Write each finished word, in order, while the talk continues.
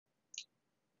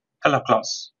Hello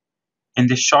class. In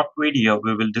this short video,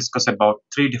 we will discuss about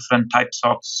three different types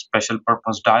of special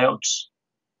purpose diodes: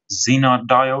 Zener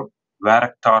diode,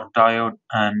 Varactor diode,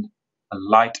 and a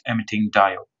light-emitting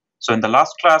diode. So in the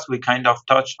last class, we kind of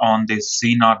touched on this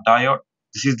Zener diode.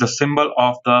 This is the symbol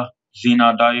of the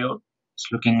Zener diode. It's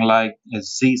looking like a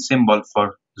Z symbol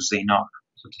for Zener.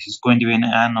 So this is going to be an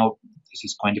anode. This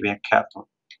is going to be a cathode.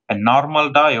 A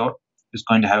normal diode is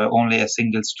going to have only a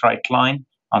single straight line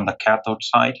on the cathode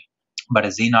side, but a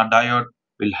Zener diode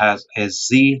will have a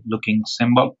Z looking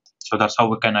symbol. So that's how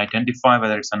we can identify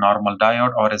whether it's a normal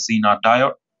diode or a Zener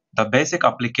diode. The basic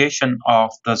application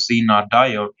of the Zener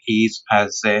diode is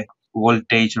as a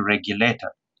voltage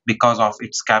regulator because of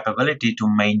its capability to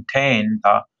maintain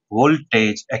the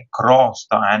voltage across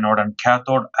the anode and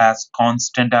cathode as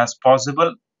constant as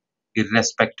possible,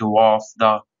 irrespective of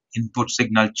the input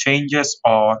signal changes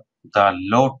or the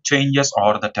load changes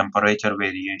or the temperature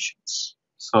variations.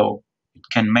 So it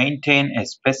can maintain a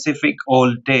specific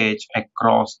voltage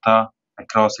across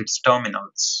its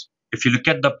terminals. If you look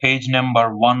at the page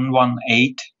number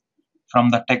 118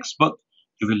 from the textbook,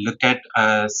 you will look at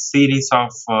a series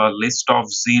of list of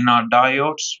Zener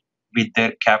diodes with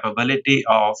their capability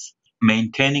of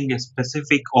maintaining a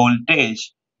specific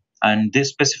voltage, and this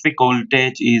specific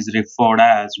voltage is referred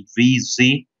as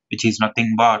Vz, which is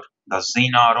nothing but the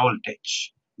Zener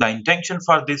voltage. The intention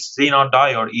for this Zener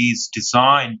diode is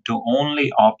designed to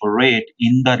only operate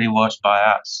in the reverse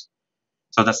bias.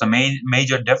 So that's the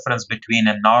major difference between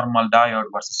a normal diode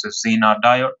versus a Zener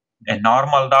diode. A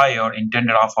normal diode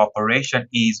intended of operation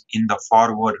is in the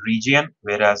forward region,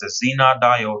 whereas a Zener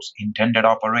diode's intended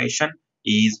operation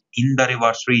is in the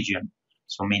reverse region.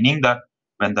 So meaning that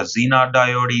when the Zener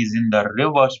diode is in the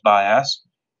reverse bias,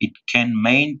 it can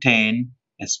maintain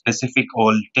a specific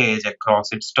voltage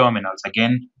across its terminals.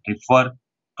 Again, refer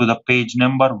to the page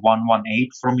number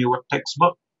 118 from your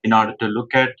textbook in order to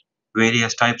look at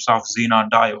various types of Zener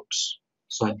diodes.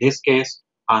 So in this case,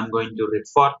 I'm going to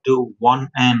refer to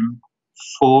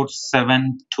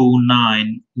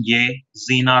 1N4729A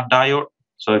Zener diode.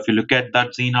 So if you look at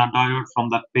that Zener diode from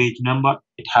that page number,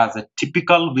 it has a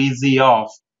typical Vz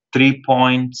of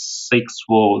 3.6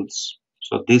 volts.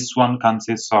 So this one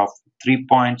consists of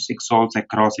 3.6 volts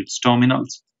across its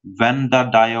terminals when the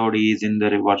diode is in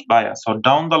the reverse bias. So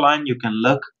down the line, you can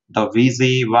look the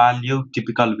Vz value,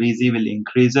 typical Vz will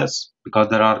increases because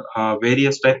there are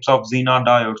various types of Zener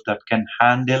diodes that can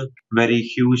handle very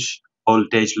huge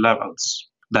voltage levels.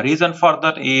 The reason for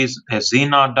that is a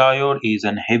Zener diode is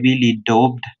an heavily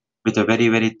doped with a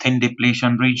very thin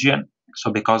depletion region. So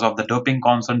because of the doping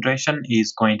concentration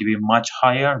is going to be much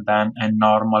higher than a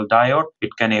normal diode,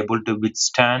 it can able to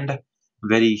withstand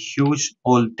very huge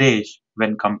voltage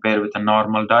when compared with a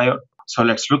normal diode. So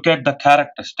let's look at the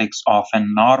characteristics of a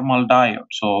normal diode.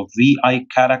 So VI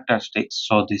characteristics.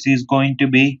 So this is going to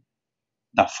be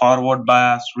the forward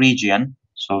bias region.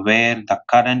 So where the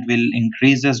current will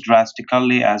increases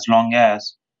drastically as long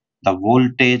as the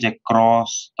voltage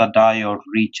across the diode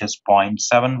reaches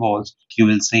 0.7 volts. You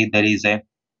will see there is a,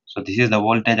 so this is the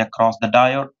voltage across the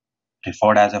diode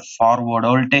referred as a forward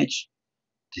voltage.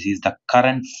 This is the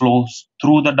current flows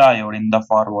through the diode in the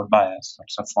forward bias.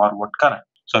 That's a forward current.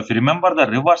 So if you remember the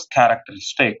reverse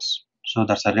characteristics, so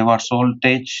that's a reverse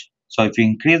voltage. So if you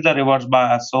increase the reverse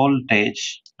bias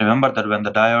voltage, remember that when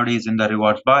the diode is in the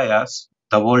reverse bias,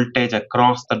 the voltage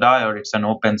across the diode, it's an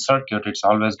open circuit, it's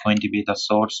always going to be the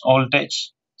source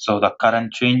voltage. So the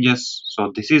current changes.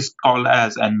 So this is called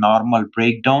as a normal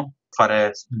breakdown for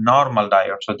a normal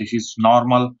diode. So this is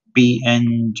normal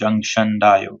PN junction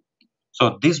diode.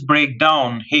 So this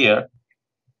breakdown here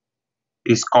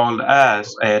is called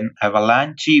as an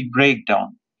avalanche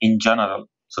breakdown in general.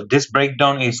 So this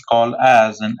breakdown is called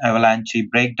as an avalanche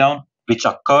breakdown, which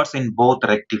occurs in both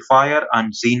rectifier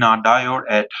and Zener diode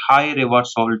at high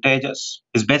reverse voltages.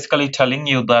 It's basically telling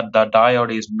you that the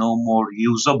diode is no more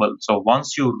usable. So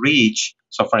once you reach,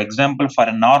 so for example, for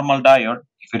a normal diode,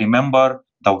 if you remember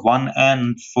the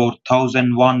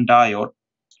 1N4001 diode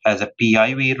has a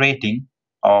PIV rating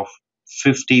of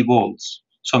 50 volts.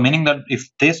 So meaning that if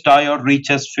this diode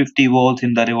reaches 50 volts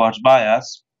in the reverse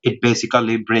bias, it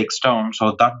basically breaks down.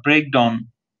 So that breakdown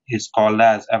is called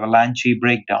as avalanche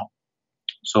breakdown.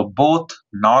 So both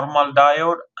normal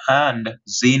diode and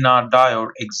Zener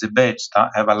diode exhibits the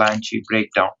avalanche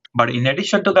breakdown. But in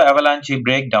addition to the avalanche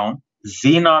breakdown,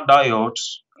 Zener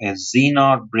diodes a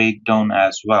Zener breakdown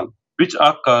as well, which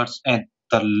occurs at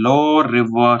the low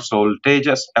reverse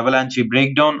voltages. Avalanche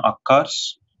breakdown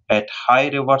occurs at high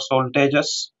reverse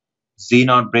voltages.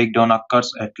 Zener breakdown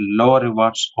occurs at low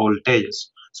reverse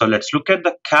voltages. So let's look at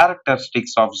the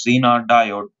characteristics of Zener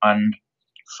diode and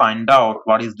find out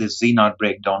what is this Zener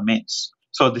breakdown means.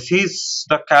 So this is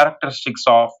the characteristics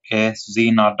of a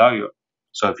Zener diode.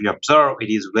 So if you observe, it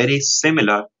is very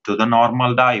similar to the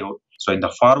normal diode. So in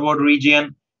the forward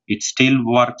region, it still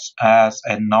works as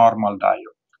a normal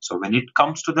diode. So when it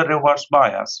comes to the reverse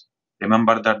bias,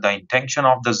 remember that the intention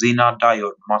of the Zener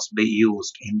diode must be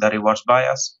used in the reverse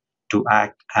bias to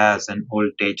act as an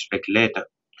voltage regulator.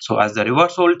 So as the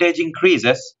reverse voltage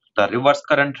increases, the reverse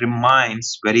current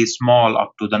remains very small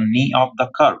up to the knee of the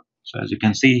curve. So as you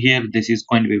can see here, this is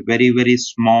going to be very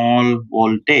small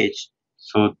voltage.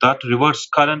 So that reverse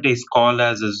current is called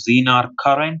as a Zener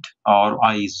current or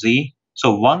IZ.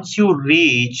 So once you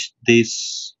reach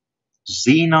this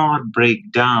Zener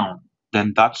breakdown,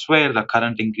 then that's where the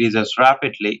current increases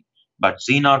rapidly. But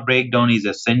Zener breakdown is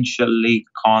essentially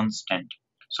constant.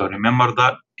 So remember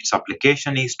that its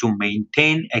application is to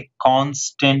maintain a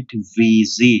constant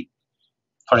VZ.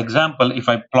 For example, if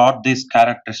I plot these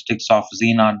characteristics of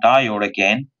Zener diode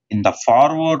again, in the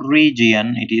forward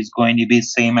region, it is going to be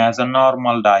same as a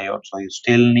normal diode. So you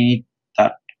still need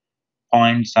that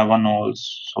 0.7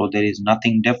 volts. So there is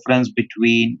nothing difference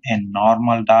between a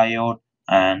normal diode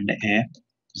and a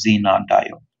Zener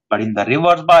diode. But in the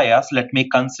reverse bias, let me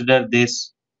consider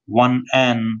this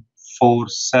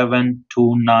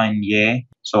 1N4729A.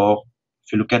 So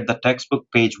if you look at the textbook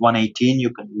page 118, you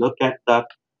can look at that.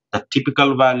 The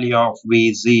typical value of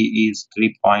VZ is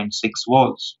 3.6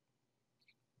 volts.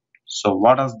 So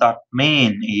what does that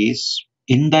mean is,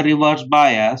 in the reverse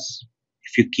bias,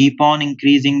 if you keep on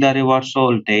increasing the reverse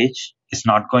voltage, it's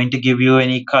not going to give you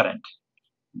any current.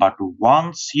 But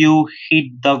once you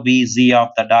hit the VZ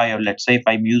of the diode, let's say if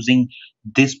I'm using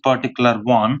this particular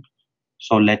one,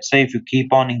 so let's say if you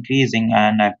keep on increasing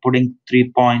and I'm putting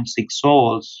 3.6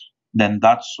 volts, then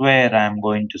that's where I'm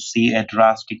going to see a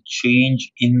drastic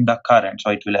change in the current.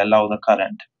 So it will allow the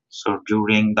current. So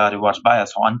during the reverse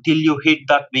bias, so until you hit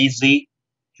that VZ,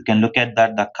 you can look at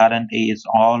that the current is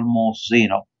almost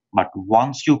zero. But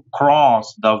once you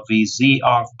cross the VZ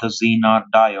of the Zener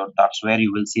diode, that's where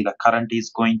you will see the current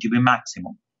is going to be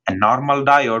maximum. A normal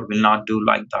diode will not do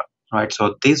like that. Right,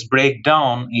 so this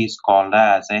breakdown is called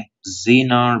as a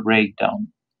Zener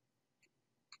breakdown.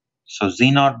 So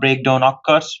Zener breakdown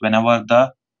occurs whenever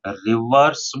the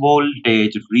reverse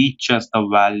voltage reaches the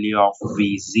value of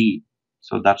VZ.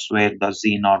 So that's where the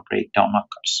Zener breakdown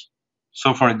occurs.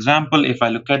 So for example, if I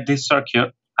look at this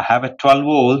circuit, I have a 12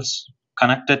 volts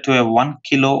connected to a 1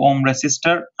 kilo ohm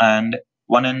resistor and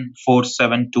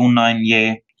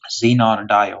 1N4729A Zener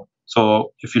diode.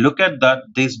 So if you look at that,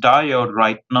 this diode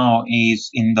right now is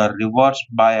in the reverse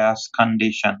bias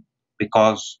condition,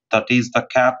 because that is the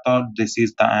cathode, this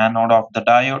is the anode of the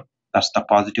diode, that's the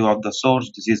positive of the source,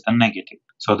 this is the negative.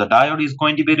 So the diode is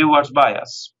going to be reverse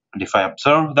bias. And if I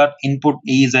observe that input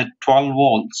is at 12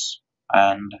 volts,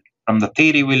 and from the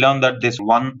theory we learned that this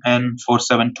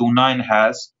 1N4729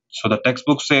 has, so the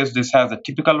textbook says this has a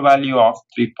typical value of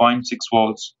 3.6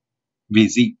 volts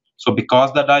VZ. So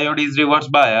because the diode is reverse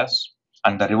bias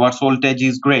and the reverse voltage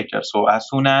is greater, so as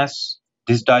soon as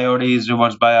this diode is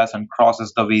reverse bias and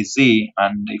crosses the VZ,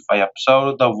 and if I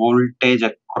observe the voltage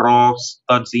across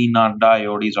the Zener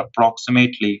diode is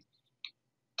approximately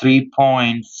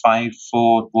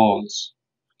 3.54 volts.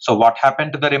 So what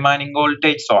happened to the remaining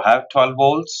voltage? So I have 12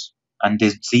 volts and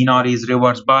this Zener is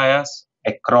reverse bias.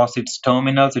 Across its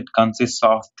terminals, it consists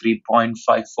of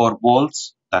 3.54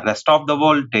 volts. The rest of the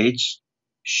voltage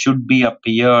should be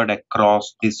appeared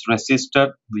across this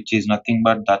resistor, which is nothing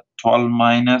but that 12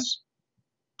 minus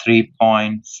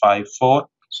 3.54.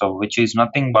 So which is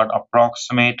nothing but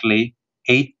approximately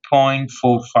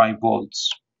 8.45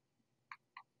 volts.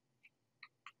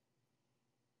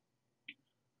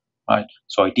 Right.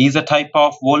 So it is a type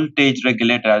of voltage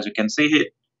regulator, as you can see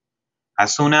here.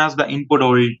 As soon as the input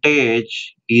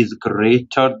voltage is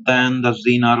greater than the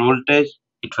Zener voltage,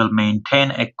 it will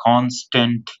maintain a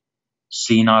constant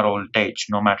Zener voltage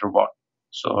no matter what.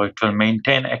 So it will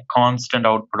maintain a constant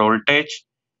output voltage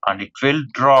and it will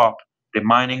drop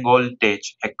remaining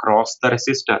voltage across the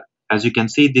resistor. As you can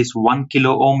see, this 1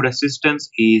 kilo ohm resistance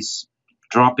is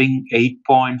dropping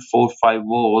 8.45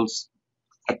 volts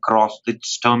across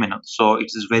its terminal. So it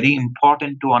is very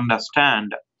important to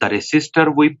understand the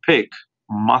resistor we pick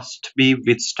must be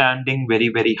withstanding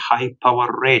very high power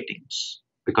ratings,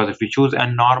 because if you choose a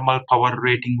normal power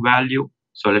rating value,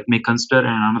 so let me consider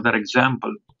another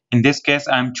example. In this case,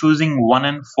 I am choosing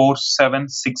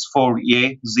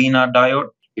 1N4764A Zener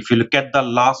diode. If you look at the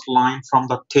last line from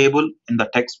the table in the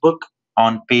textbook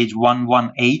on page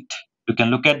 118, you can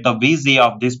look at the VZ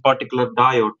of this particular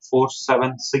diode.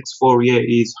 4764A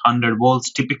is 100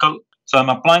 volts typical. So I'm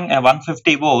applying a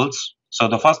 150 volts So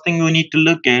the first thing we need to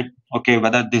look at, okay,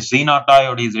 whether this Zener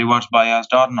diode is reverse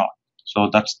biased or not. So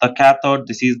that's the cathode,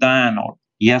 this is the anode.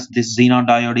 Yes, this Zener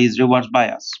diode is reverse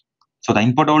biased. So the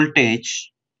input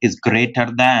voltage is greater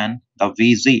than the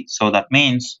VZ. So that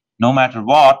means no matter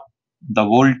what, the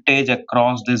voltage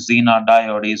across this Zener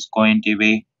diode is going to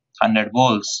be 100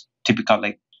 volts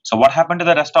typically. So what happened to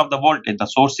the rest of the voltage? The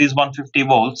source is 150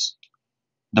 volts.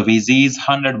 The VZ is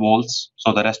 100 volts.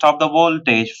 So the rest of the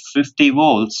voltage, 50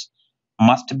 volts,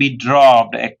 must be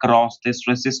dropped across this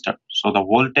resistor. So the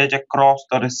voltage across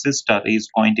the resistor is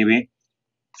going to be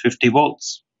 50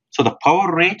 volts. So the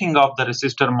power rating of the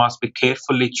resistor must be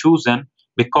carefully chosen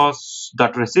because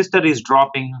that resistor is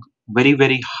dropping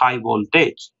very high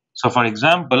voltage. So for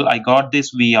example, I got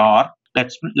this VR.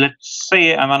 Let's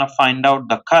say I want to find out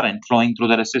the current flowing through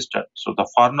the resistor. So the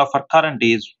formula for current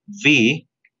is V,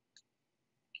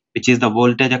 which is the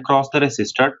voltage across the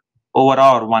resistor, over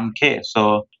R 1K.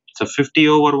 So 50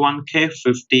 over 1K,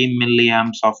 50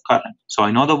 milliamps of current. So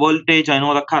I know the voltage, I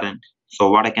know the current. So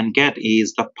what I can get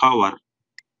is the power.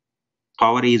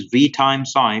 Power is V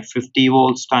times I, 50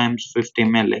 volts times 50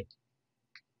 milli.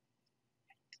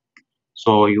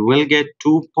 So you will get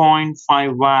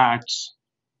 2.5 watts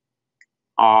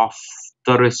of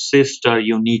the resistor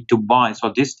you need to buy.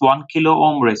 So this 1 kilo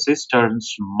ohm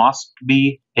resistance must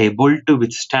be able to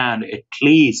withstand at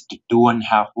least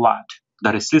 2.5 watt.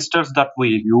 The resistors that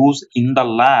we use in the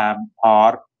lab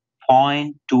are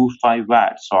 0.25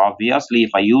 watts. So obviously if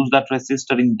I use that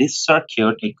resistor in this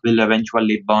circuit, it will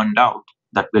eventually burn out.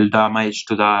 That will damage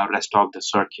to the rest of the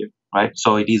circuit, right?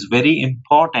 So it is very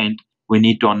important we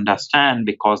need to understand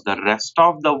because the rest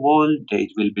of the voltage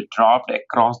will be dropped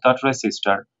across that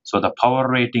resistor. So the power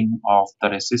rating of the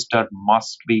resistor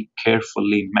must be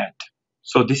carefully met.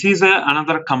 So this is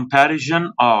another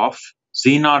comparison of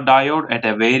Zener diode at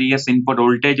a various input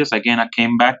voltages. Again, I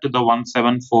came back to the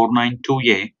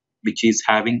 17492A, which is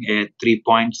having a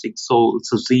 3.6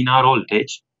 volts Zener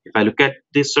voltage. If I look at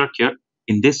this circuit,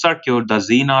 in this circuit, the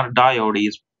Zener diode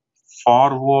is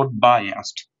forward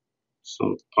biased.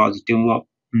 So positive or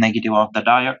negative of the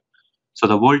diode. So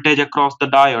the voltage across the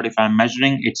diode, if I'm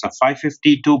measuring, it's a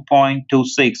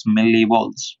 552.26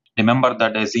 millivolts. Remember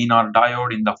that a Zener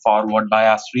diode in the forward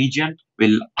bias region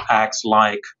will act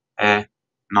like a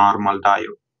normal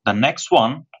diode. The next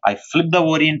one, I flip the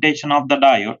orientation of the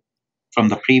diode from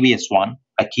the previous one.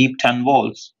 I keep 10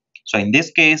 volts. So in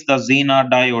this case, the Zener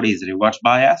diode is reverse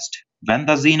biased. When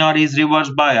the Zener is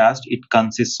reverse biased, it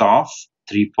consists of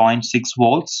 3.6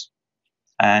 volts.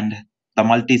 And the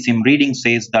multisim reading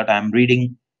says that I'm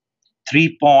reading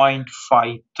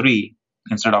 3.53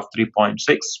 instead of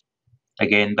 3.6.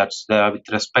 Again, that's with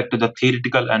respect to the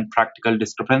theoretical and practical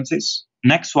discrepancies.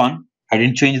 Next one, I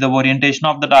didn't change the orientation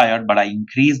of the diode, but I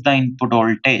increased the input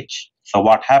voltage. So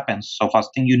what happens? So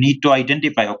first thing you need to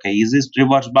identify, okay, is this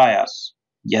reverse bias?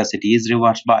 Yes, it is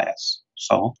reverse bias.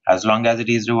 So as long as it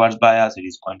is reverse bias, it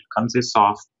is going to consist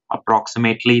of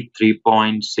approximately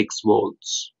 3.6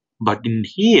 volts. But in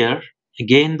here,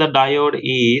 again, the diode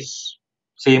is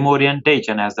same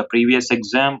orientation as the previous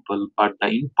example, but the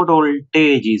input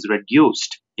voltage is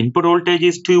reduced. Input voltage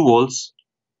is 2 volts.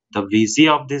 The VC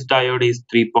of this diode is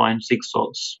 3.6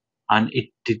 volts. And it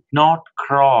did not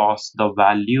cross the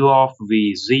value of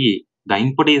VZ. The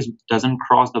input doesn't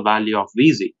cross the value of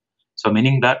VZ. So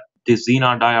meaning that this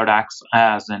Zener diode acts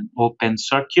as an open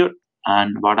circuit.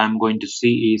 And what I'm going to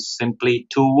see is simply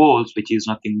 2 volts, which is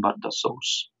nothing but the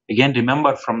source. Again,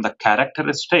 remember from the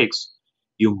characteristics,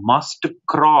 you must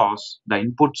cross, the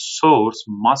input source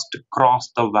must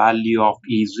cross the value of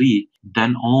EZ,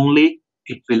 then only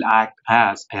it will act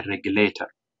as a regulator.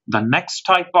 The next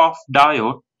type of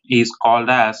diode is called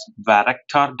as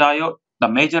Varactor diode. The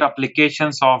major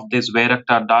applications of this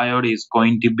Varactor diode is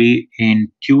going to be in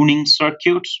tuning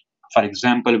circuits. For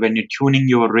example, when you're tuning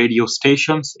your radio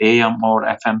stations, AM or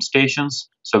FM stations.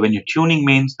 So when you're tuning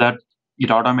means that it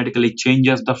automatically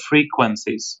changes the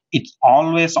frequencies. It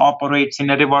always operates in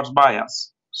a reverse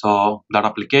bias. So that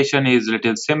application is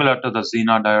little similar to the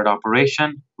Zener diode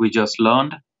operation we just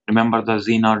learned. Remember the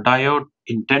Zener diode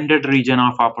intended region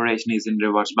of operation is in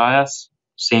reverse bias.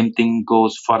 Same thing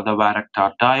goes for the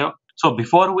Varactor diode. So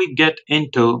before we get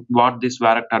into what this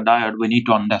Varactor diode, we need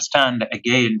to understand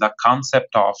again the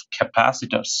concept of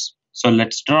capacitors. So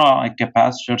let's draw a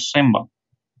capacitor symbol.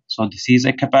 So this is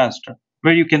a capacitor,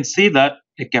 where you can see that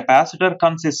a capacitor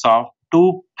consists of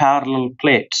two parallel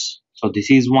plates. So this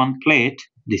is one plate,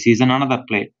 this is another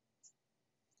plate.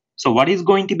 So what is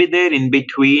going to be there in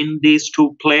between these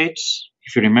two plates?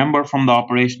 If you remember from the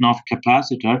operation of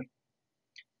capacitor,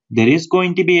 there is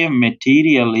going to be a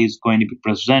material is going to be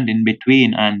present in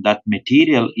between, and that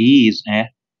material is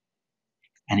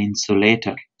an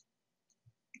insulator.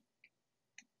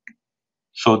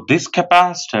 So this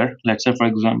capacitor, let's say for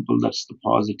example, that's the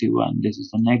positive one, this is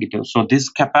the negative. So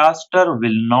this capacitor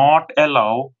will not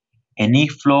allow any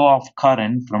flow of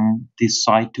current from this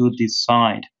side to this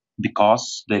side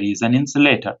because there is an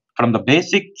insulator. From the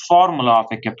basic formula of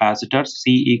a capacitor,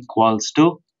 C equals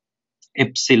to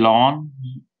epsilon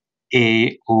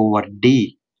A over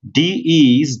D.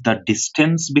 D is the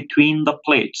distance between the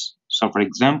plates. So for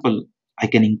example, I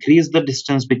can increase the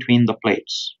distance between the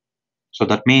plates. So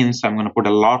that means I'm going to put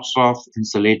a lots of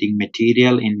insulating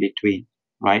material in between,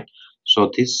 right?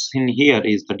 So this in here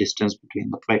is the distance between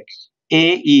the plates.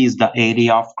 A is the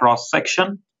area of cross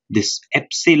section. This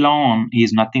epsilon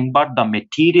is nothing but the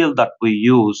material that we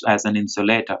use as an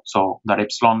insulator. So that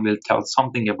epsilon will tell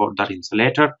something about that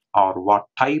insulator or what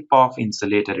type of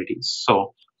insulator it is.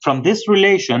 So from this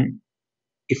relation,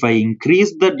 if I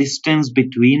increase the distance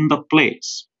between the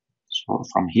plates, so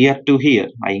from here to here,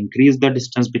 I increase the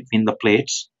distance between the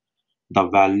plates, the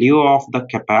value of the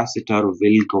capacitor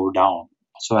will go down.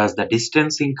 So as the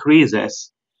distance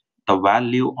increases, the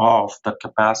value of the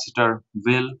capacitor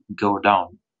will go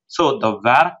down. So the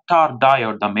Varactor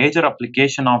diode, the major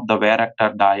application of the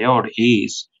Varactor diode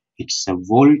is it's a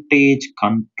voltage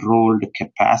controlled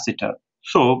capacitor.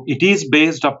 So it is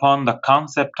based upon the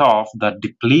concept of the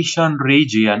depletion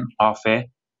region of a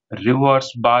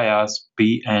reverse bias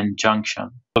PN junction.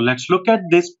 So let's look at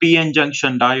this PN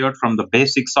junction diode from the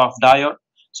basics of diode.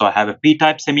 So I have a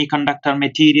P-type semiconductor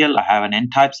material, I have an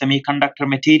N-type semiconductor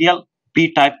material.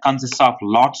 P-type consists of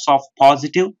lots of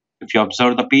positive, if you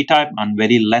observe the P-type, and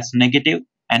very less negative.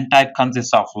 N-type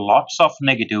consists of lots of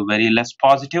negative, very less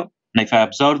positive. And if I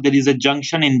observe there is a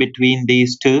junction in between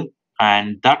these two,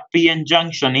 and that PN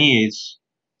junction is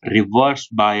reverse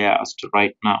biased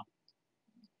right now.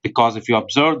 Because if you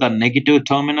observe the negative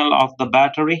terminal of the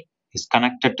battery is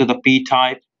connected to the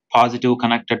P-type, positive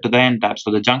connected to the N-type.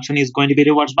 So the junction is going to be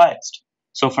reverse biased.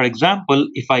 So for example,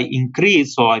 if I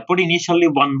increase, so I put initially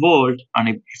 1 volt, and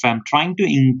if I'm trying to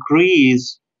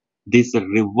increase this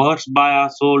reverse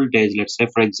bias voltage, let's say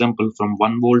for example from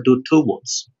 1 volt to 2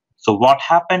 volts. So what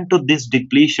happened to this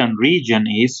depletion region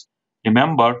is,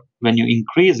 remember when you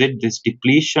increase it, this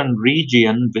depletion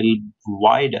region will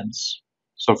widens.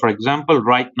 So for example,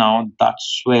 right now,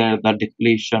 that's where the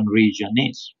depletion region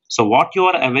is. So what you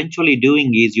are eventually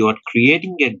doing is you are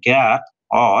creating a gap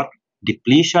or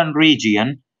depletion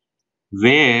region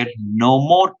where no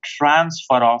more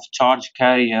transfer of charge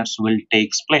carriers will take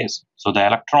place. So the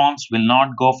electrons will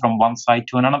not go from one side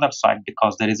to another side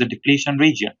because there is a depletion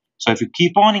region. So if you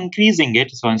keep on increasing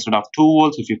it, so instead of 2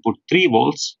 volts, if you put 3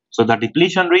 volts, so the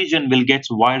depletion region will get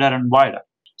wider and wider.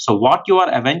 So what you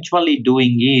are eventually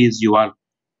doing is you are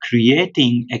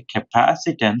creating a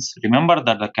capacitance. Remember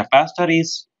that the capacitor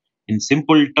is, in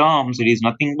simple terms, it is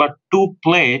nothing but two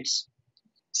plates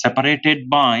separated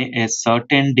by a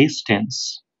certain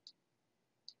distance.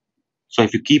 So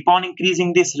if you keep on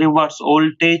increasing this reverse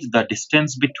voltage, the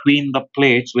distance between the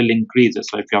plates will increase.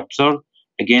 So if you observe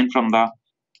again from the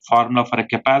formula for a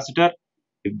capacitor,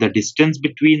 if the distance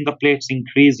between the plates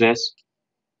increases,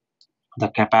 the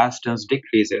capacitance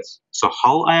decreases. So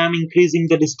how I am increasing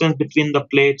the distance between the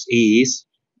plates is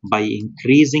by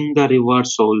increasing the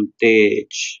reverse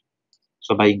voltage.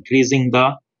 So by increasing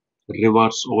the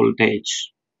reverse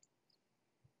voltage.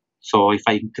 So if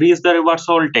I increase the reverse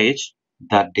voltage,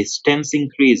 the distance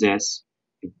increases.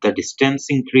 If the distance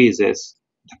increases,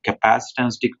 the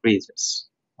capacitance decreases.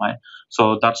 Right?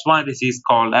 So that's why this is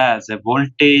called as a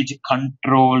voltage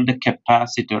controlled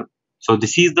capacitor. So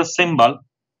this is the symbol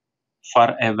for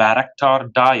a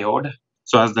Varactor diode.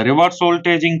 So as the reverse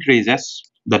voltage increases,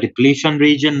 the depletion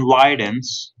region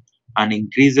widens and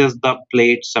increases the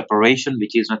plate separation,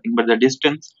 which is nothing but the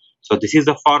distance. So this is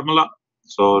the formula.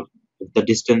 So if the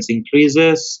distance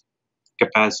increases,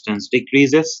 capacitance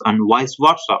decreases, and vice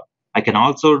versa. I can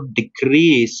also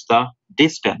decrease the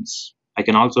distance. I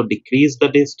can also decrease the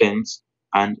distance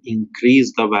and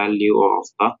increase the value of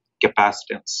the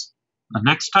capacitance. The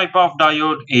next type of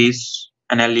diode is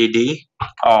an LED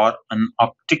or an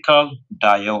optical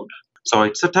diode. So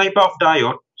it's a type of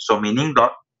diode, so meaning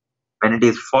that when it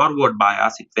is forward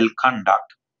bias, it will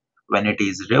conduct. When it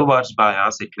is reverse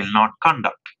bias, it will not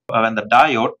conduct. When the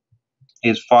diode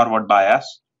is forward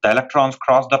bias, the electrons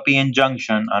cross the PN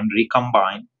junction and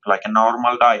recombine like a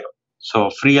normal diode. So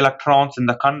free electrons in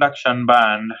the conduction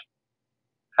band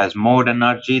has more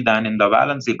energy than in the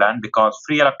valency band because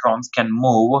free electrons can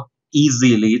move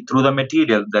easily through the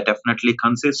material that definitely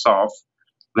consists of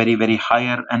very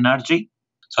higher energy.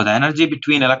 So the energy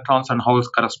between electrons and holes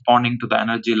corresponding to the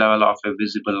energy level of a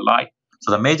visible light.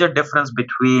 So the major difference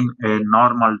between a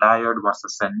normal diode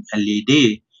versus an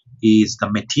LED is the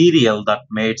material that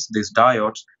makes these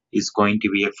diodes is going to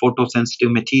be a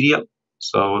photosensitive material.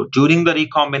 So during the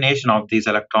recombination of these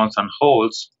electrons and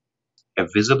holes, a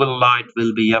visible light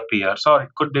will be appears, or it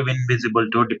could be invisible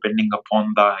too, depending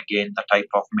upon the type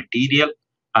of material,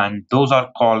 and those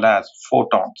are called as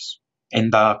photons. In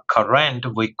the current,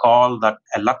 we call that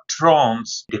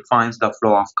electrons defines the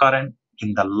flow of current.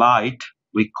 In the light,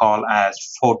 we call as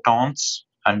photons,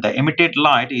 and the emitted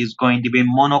light is going to be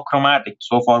monochromatic.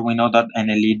 So far we know that an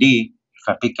LED, if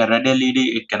I pick a red LED,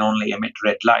 it can only emit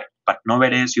red light, but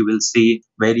nowadays you will see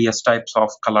various types of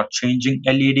color changing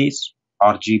LEDs,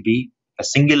 RGB. A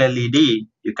single LED,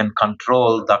 you can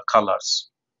control the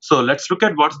colors. So let's look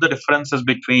at what's the differences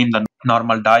between the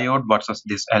normal diode versus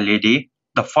this LED.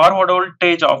 The forward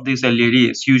voltage of this LED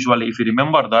is usually, if you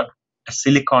remember that, a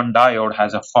silicon diode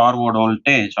has a forward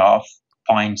voltage of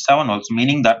 0.7 volts,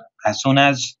 meaning that as soon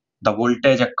as the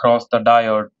voltage across the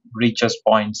diode reaches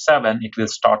 0.7, it will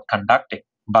start conducting.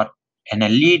 But an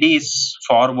LED's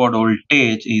forward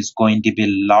voltage is going to be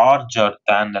larger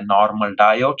than the normal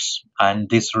diodes, and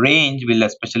this range will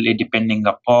especially depending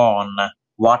upon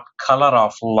what color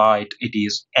of light it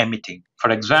is emitting.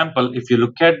 For example, if you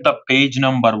look at the page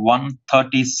number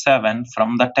 137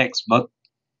 from the textbook,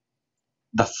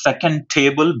 the second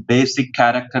table, basic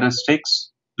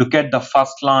characteristics, look at the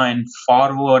first line,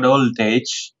 forward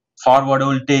voltage. Forward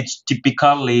voltage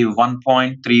typically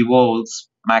 1.3 volts,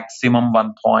 maximum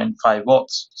 1.5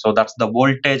 volts. So that's the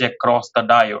voltage across the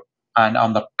diode. And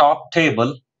on the top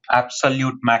table,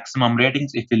 absolute maximum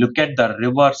ratings, if you look at the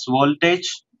reverse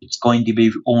voltage, it's going to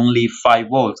be only 5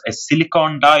 volts. A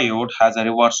silicon diode has a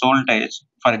reverse voltage,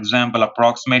 for example,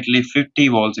 approximately 50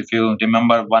 volts, if you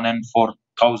remember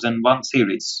 1N4001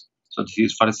 series. So this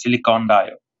is for a silicon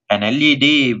diode. An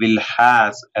LED will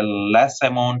has a less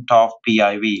amount of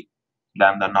PIV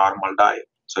than the normal diode.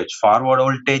 So its forward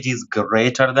voltage is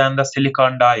greater than the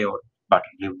silicon diode, but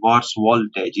reverse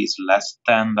voltage is less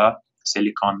than the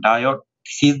silicon diode.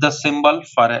 This is the symbol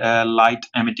for a light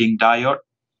emitting diode.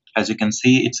 As you can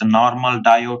see, it's a normal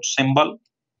diode symbol,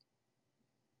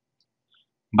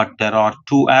 but there are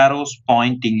two arrows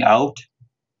pointing out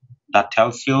that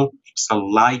tells you it's a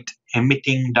light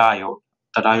emitting diode.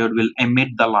 The diode will emit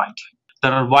the light.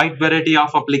 There are wide variety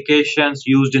of applications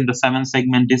used in the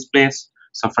 7-segment displays.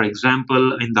 So for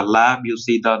example, in the lab, you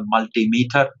see the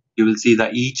multimeter. You will see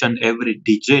that each and every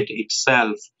digit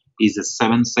itself is a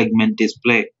 7-segment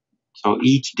display. So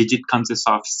each digit consists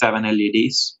of 7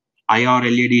 LEDs. IR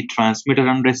LED transmitter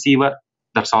and receiver.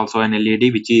 That's also an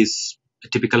LED, which is a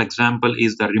typical example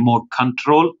is the remote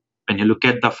control. When you look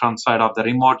at the front side of the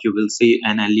remote, you will see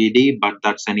an LED, but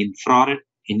that's an infrared,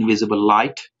 invisible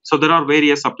light. So there are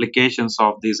various applications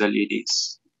of these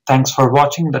LEDs. Thanks for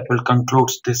watching. That will conclude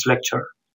this lecture.